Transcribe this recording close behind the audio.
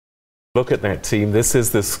Look at that team. This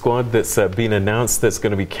is the squad that's been announced that's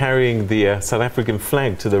going to be carrying the South African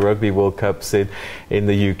flag to the Rugby World Cups in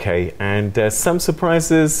the UK. And some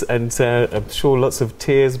surprises and I'm sure lots of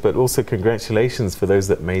tears, but also congratulations for those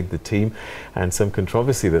that made the team. And some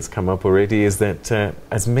controversy that's come up already is that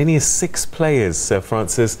as many as 6 players,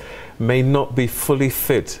 Francis, may not be fully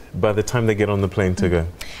fit by the time they get on the plane to go.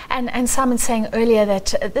 And Simon saying earlier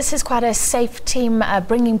that this is quite a safe team,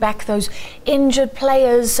 bringing back those injured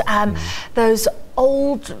players, those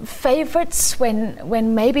old favourites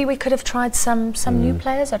when maybe we could have tried some new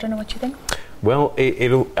players. I don't know what you think. Well,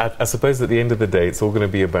 I suppose at the end of the day, it's all going to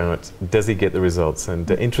be about, does he get the results? And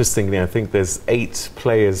interestingly, I think there's 8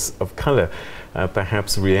 players of colour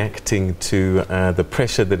perhaps reacting to the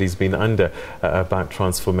pressure that he's been under about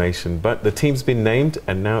transformation. But the team's been named,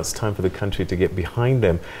 and now it's time for the country to get behind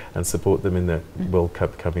them and support them in the World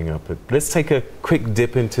Cup coming up. But let's take a quick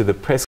dip into the press